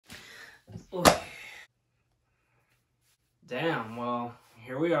Damn, well,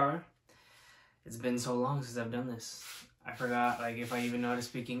 here we are. It's been so long since I've done this. I forgot, like, if I even know how to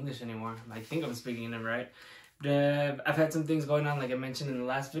speak English anymore. I think I'm speaking it right. I've had some things going on, like I mentioned in the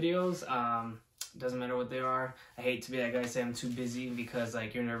last videos. Doesn't matter what they are. I hate to be that guy say I'm too busy because,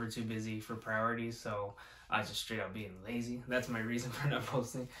 like, you're never too busy for priorities. So I just straight up being lazy. That's my reason for not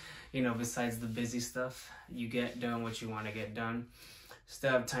posting. You know, besides the busy stuff, you get done what you want to get done.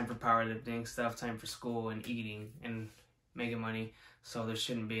 Still have time for powerlifting. Still have time for school and eating and making money. So there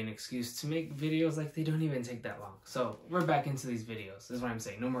shouldn't be an excuse to make videos like they don't even take that long. So we're back into these videos. This is what I'm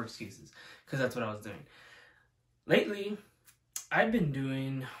saying. No more excuses. Because that's what I was doing. Lately, I've been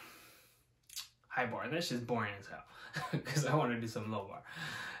doing high bar. That's just boring as hell. Because I want to do some low bar.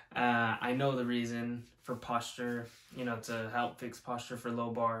 I know the reason for posture. You know, to help fix posture for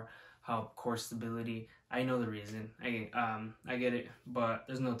low bar. Help core stability. I know the reason. I get it. But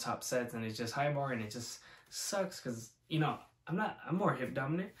there's no top sets. And it's just high bar. And it just sucks. Because, you know, I'm more hip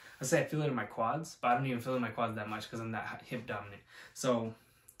dominant. I say I feel it in my quads, but I don't even feel it in my quads that much because I'm that hip dominant. So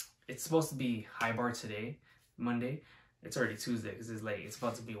it's supposed to be high bar today, Monday. It's already Tuesday because it's late. It's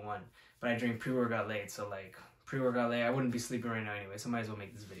about to be 1. But I drink pre-workout late, so like pre-workout late, I wouldn't be sleeping right now anyway, so I might as well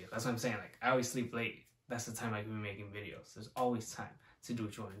make this video. That's what I'm saying. Like, I always sleep late. That's the time I can be making videos. There's always time to do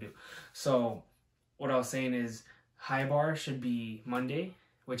what you want to do. So what I was saying is high bar should be Monday,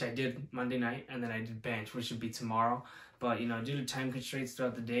 which I did Monday night, and then I did bench, which should be tomorrow. But, you know, due to time constraints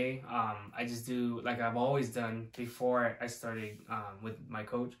throughout the day, I just do, like I've always done before I started with my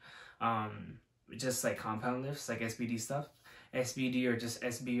coach, just like compound lifts, like SBD stuff, SBD or just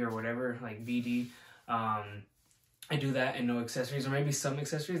SB or whatever, like BD. I do that and no accessories, or maybe some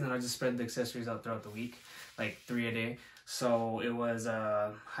accessories, and I'll just spread the accessories out throughout the week, like 3 a day. So it was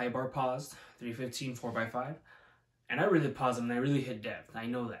high bar paused, 315, 4x5. And I really pause them, and I really hit depth. I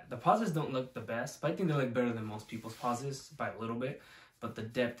know that. The pauses don't look the best, but I think they look better than most people's pauses by a little bit. But the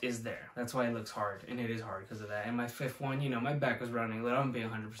depth is there. That's why it looks hard, and it is hard because of that. And my 5th one, you know, my back was running a little. I'm being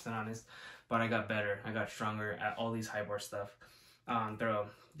 100% honest, but I got better. I got stronger at all these high bar stuff through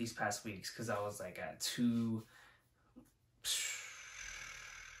these past weeks because I was like at 2...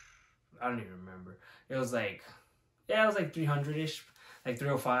 I don't even remember. It was like, yeah, it was like 300-ish. Like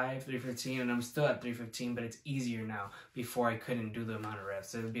 305, 315, and I'm still at 315, but it's easier now. Before I couldn't do the amount of reps.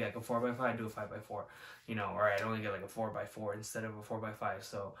 So it would be like a 4x5, I'd do a 5x4, you know, or I'd only get like a 4x4 instead of a 4x5.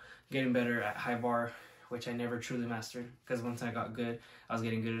 So getting better at high bar, which I never truly mastered, because once I got good, I was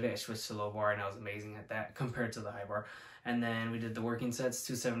getting good at it. I switched to low bar, and I was amazing at that compared to the high bar. And then we did the working sets,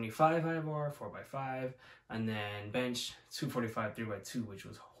 275 high bar, 4x5, and then bench, 245, 3x2, which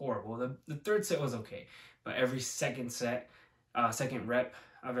was horrible. The third set was okay, but every second set, second rep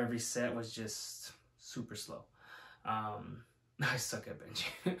of every set was just super slow. I suck at bench.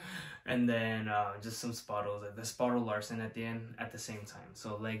 And then just some spottles, like the spottle Larson at the end at the same time.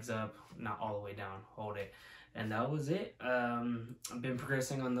 So legs up, not all the way down, hold it. And that was it. I've been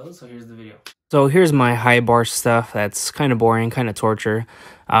progressing on those, so here's the video. So here's my high bar stuff. That's kind of boring, kind of torture.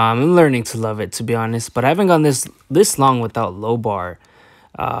 I'm learning to love it, to be honest, but I haven't gone this long without low bar.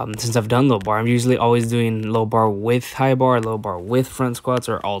 Since I've done low bar, I'm usually always doing low bar with high bar, low bar with front squats,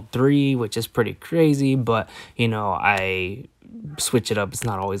 or all 3, which is pretty crazy, but you know, I switch it up. It's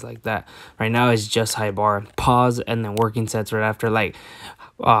not always like that. Right now it's just high bar, pause, and then working sets right after, like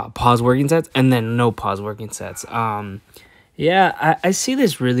pause working sets and then no pause working sets. Yeah, I see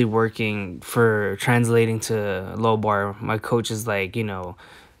this really working for translating to low bar. My coach is like, you know,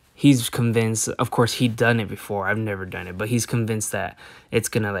 he's convinced, of course, he'd done it before. I've never done it, but he's convinced that it's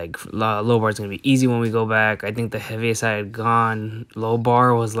going to, like, low bar is going to be easy when we go back. I think the heaviest I had gone low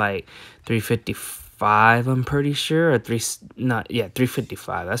bar was, like, 355, I'm pretty sure, or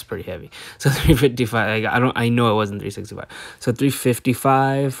 355. That's pretty heavy. So 355, like, I know it wasn't 365. So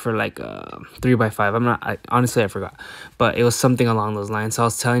 355 for, like, 3x5. Honestly, I forgot. But it was something along those lines. So I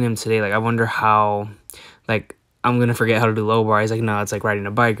was telling him today, like, I wonder how, like, I'm going to forget how to do low bar. He's like, no, it's like riding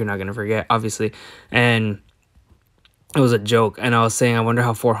a bike. You're not going to forget, obviously. And it was a joke. And I was saying, I wonder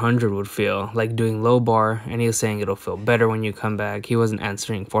how 400 would feel, like doing low bar. And he was saying it'll feel better when you come back. He wasn't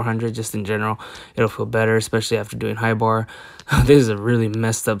answering 400, just in general. It'll feel better, especially after doing high bar. This is a really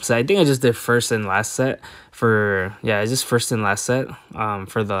messed up set. I think I just did first and last set for, yeah, just first and last set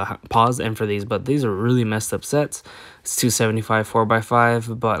for the pause and for these. But these are really messed up sets. It's 275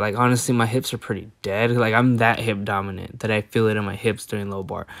 4x5, but like honestly my hips are pretty dead. Like I'm that hip dominant that I feel it in my hips during low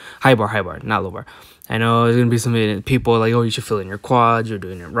bar. High bar, not low bar. I know there's gonna be some people like, oh, you should feel it in your quads, you're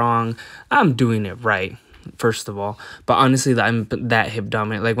doing it wrong. I'm doing it right. first of all. But honestly, I'm that hip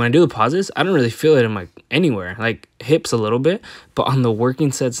dominant. Like when I do the pauses, I don't really feel it in my anywhere. Like hips a little bit, but on the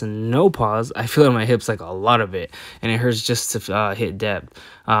working sets and no pause, I feel it in my hips like a lot of it, and it hurts just to hit depth.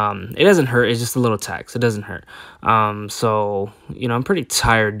 It doesn't hurt. It's just a little tax. It doesn't hurt. So you know, I'm pretty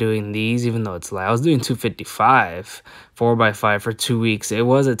tired doing these, even though it's light. I was doing 255 4x5 for 2 weeks. It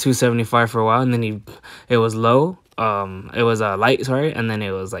was at 275 for a while, and then it was low. It was light, sorry, and then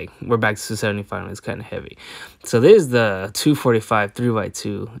it was like we're back to 275 and it's kind of heavy. So this is the 245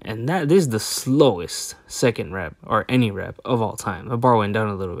 3x2, and this is the slowest second rep or any rep of all time. The bar went down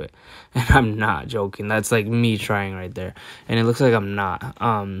a little bit, and I'm not joking. That's like me trying right there, and it looks like I'm not.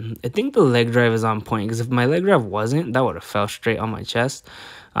 I think the leg drive is on point, because if my leg drive wasn't, that would have fell straight on my chest.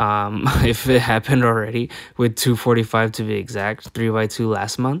 If it happened already with 245 to be exact, 3x2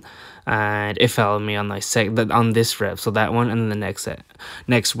 last month, and it fell on me on on this rep, so that one, and then the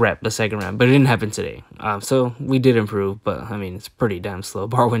next rep, the second rep, but it didn't happen today. So we did improve, but I mean, it's pretty damn slow.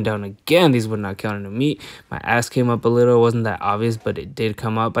 Bar went down again. These would not count into meet. My ass came up a little. It wasn't that obvious, but it did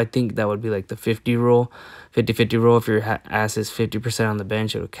come up. I think that would be like the 50 rule, 50-50 rule. If your ass is 50% on the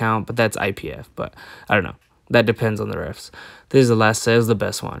bench, it would count, but that's IPF, but I don't know. That depends on the refs. This is the last set. It was the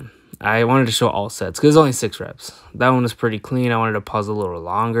best one. I wanted to show all sets because it's only 6 reps. That one was pretty clean. I wanted to pause a little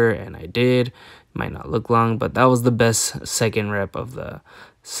longer, and I did. Might not look long, but that was the best second rep of the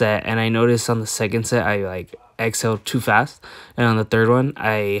set. And I noticed on the second set, I like exhaled too fast. And on the third one,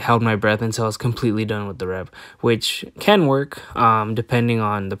 I held my breath until I was completely done with the rep, which can work depending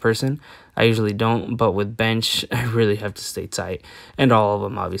on the person. I usually don't, but with bench, I really have to stay tight. And all of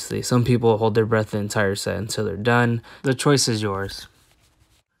them, obviously. Some people hold their breath the entire set until they're done. The choice is yours.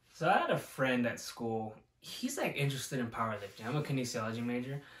 So I had a friend at school. He's like interested in powerlifting. I'm a kinesiology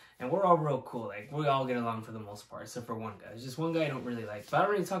major, and we're all real cool. Like we all get along for the most part, except for one guy. There's just one guy I don't really like, but I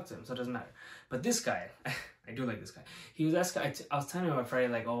don't really talk to him, so it doesn't matter. But this guy, I do like this guy. He was asking. I was telling him on Friday,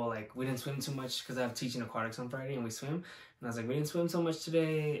 like, oh, like we didn't swim too much because I have teaching aquatics on Friday, and we swim. And I was like, we didn't swim so much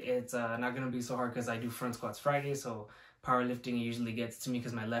today. It's not gonna be so hard because I do front squats Friday, so powerlifting usually gets to me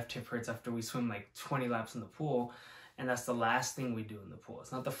because my left hip hurts after we swim like 20 laps in the pool. And that's the last thing we do in the pool.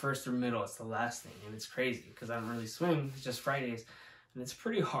 It's not the first or middle, it's the last thing. And it's crazy because I don't really swim, it's just Fridays. And it's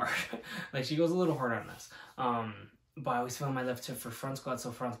pretty hard. Like she goes a little hard on us. But I always feel my left hip for front squats,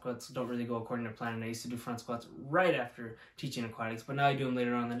 so front squats don't really go according to plan. And I used to do front squats right after teaching aquatics, but now I do them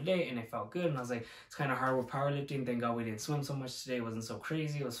later on in the day, and it felt good. And I was like, it's kind of hard with powerlifting. Thank God we didn't swim so much today. It wasn't so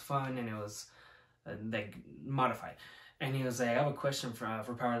crazy. It was fun, and it was like modified. And he was like, I have a question for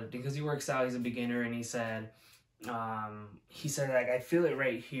powerlifting, because he works out. He's a beginner, and he said like, I feel it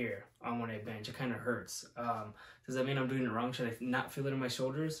right here on when I bench. It kind of hurts. Does that mean I'm doing it wrong? Should I not feel it in my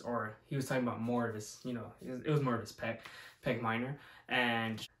shoulders? Or he was talking about more of his, you know, it was more of his pec minor.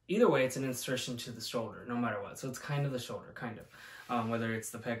 And either way, it's an insertion to the shoulder, no matter what. So it's kind of the shoulder, kind of. Whether it's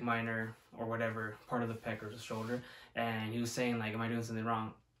the pec minor or whatever part of the pec or the shoulder. And he was saying, like, am I doing something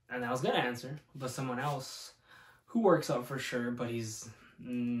wrong? And I was going to answer, but someone else who works out for sure, but he's, I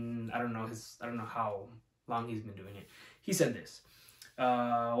don't know how long he's been doing it. He said this.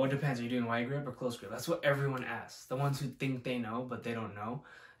 What depends? Are you doing wide grip or close grip? That's what everyone asks. The ones who think they know, but they don't know.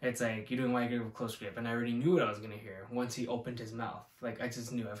 It's like, you're doing wide grip or close grip. And I already knew what I was going to hear once he opened his mouth. Like, I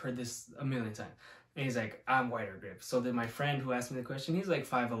just knew. I've heard this a million times. And he's like, I'm wider grip. So then my friend who asked me the question, he's like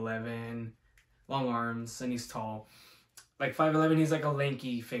 5'11", long arms, and he's tall. Like 5'11", he's like a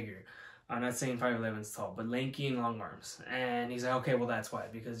lanky figure. I'm not saying 5'11" is tall, but lanky and long arms. And he's like, okay, well, that's why.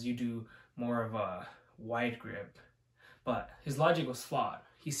 Because you do more of a wide grip. But his logic was flawed.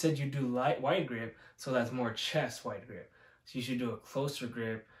 He said you do wide grip, so that's more chest wide grip. So you should do a closer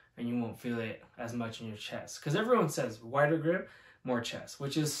grip, and you won't feel it as much in your chest. Because everyone says wider grip, more chest,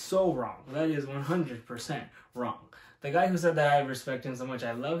 which is so wrong. That is 100% wrong. The guy who said that, I respect him so much.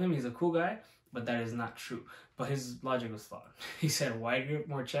 I love him. He's a cool guy, but that is not true. But his logic was flawed. He said wide grip,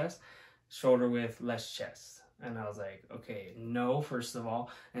 more chest, shoulder width, less chest. And I was like, okay, no, first of all.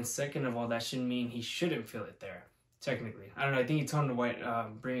 And second of all, that should mean he shouldn't feel it there. Technically. I don't know. I think he told him to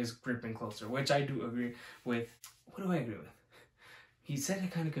bring his grip in closer, which I do agree with. What do I agree with? He said it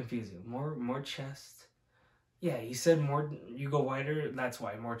kind of confusing. More chest. Yeah, he said more, you go wider, that's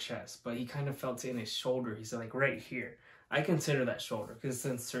why, more chest. But he kind of felt it in his shoulder. He said, like, right here. I consider that shoulder because it's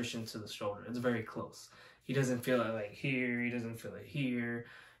an insertion to the shoulder. It's very close. He doesn't feel it like here. He doesn't feel it here.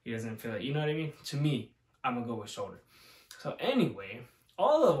 He doesn't feel it, you know what I mean? To me, I'm going to go with shoulder. So anyway,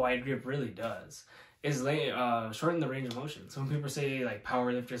 all the wide grip really does is shorten the range of motion. Some people say like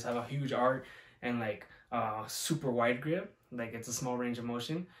power lifters have a huge arc and like super wide grip, like it's a small range of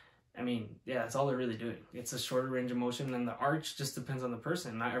motion. I mean, yeah, that's all they're really doing. It's a shorter range of motion, and the arch just depends on the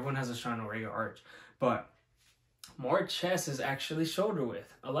person. Not everyone has a Sean O'Reilly arch, But more chest is actually shoulder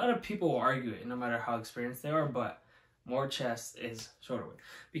width. A lot of people will argue it, no matter how experienced they are, but more chest is shoulder width.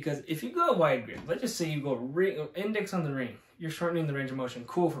 Because if you go wide grip, let's just say you go index on the ring, you're shortening the range of motion,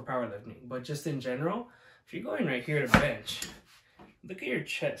 cool for powerlifting. But just in general, if you're going right here to bench, look at your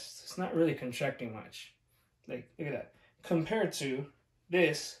chest. It's not really contracting much. Like, look at that. Compared to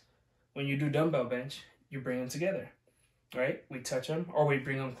this, when you do dumbbell bench, you bring them together, right? We touch them or we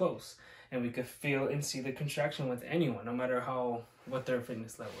bring them close. And we could feel and see the contraction with anyone, no matter what their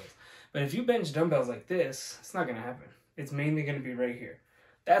fitness level is. But if you bench dumbbells like this, it's not going to happen. It's mainly going to be right here.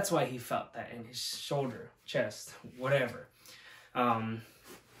 That's why he felt that in his shoulder, chest, whatever. So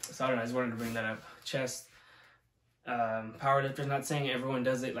I don't know, I just wanted to bring that up. Chest, powerlifters, not saying everyone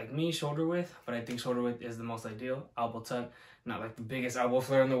does it like me, shoulder width, but I think shoulder width is the most ideal. Elbow tuck, not like the biggest elbow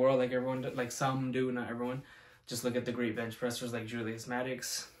flare in the world like everyone, like some do, not everyone. Just look at the great bench pressers like Julius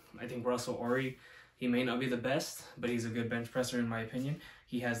Maddox. I think Russell Ori, he may not be the best, but he's a good bench presser in my opinion.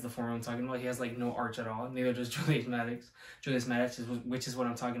 He has the form I'm talking about. He has like no arch at all. Neither does Julius Maddox. Julius Maddox, which is what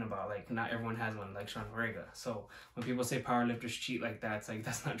I'm talking about. Like not everyone has one, like Sean Varega. So when people say powerlifters cheat like that, it's like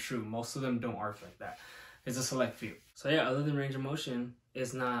that's not true. Most of them don't arch like that. It's a select few. So yeah, other than range of motion,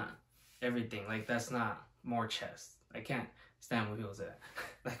 it's not everything. Like that's not more chest. I can't stand when people say that.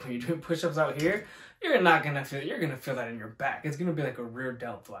 Like when you're doing push-ups out here, you're gonna feel that in your back. It's gonna be like a rear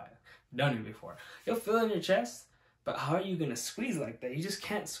delt fly. Done it before. You'll feel it in your chest, but how are you gonna squeeze like that? You just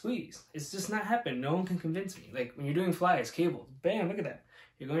can't squeeze. It's just not happening. No one can convince me. Like when you're doing flies, cables, bam, look at that.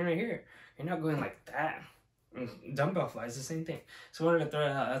 You're going right here. You're not going like that. Dumbbell flies, the same thing. So I wanted to throw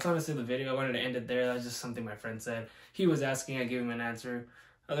it out. That's honestly the video. I wanted to end it there. That was just something my friend said. He was asking, I gave him an answer.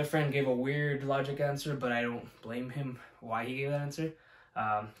 Other friend gave a weird logic answer, but I don't blame him why he gave that answer.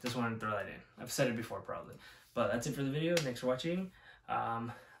 Just wanted to throw that in. I've said it before probably. But that's it for the video. Thanks for watching.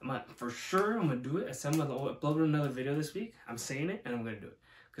 For sure I'm going to do it. I said I'm going to upload another video this week. I'm saying it and I'm going to do it.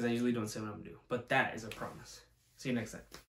 Because I usually don't say what I'm going to do. But that is a promise. See you next time.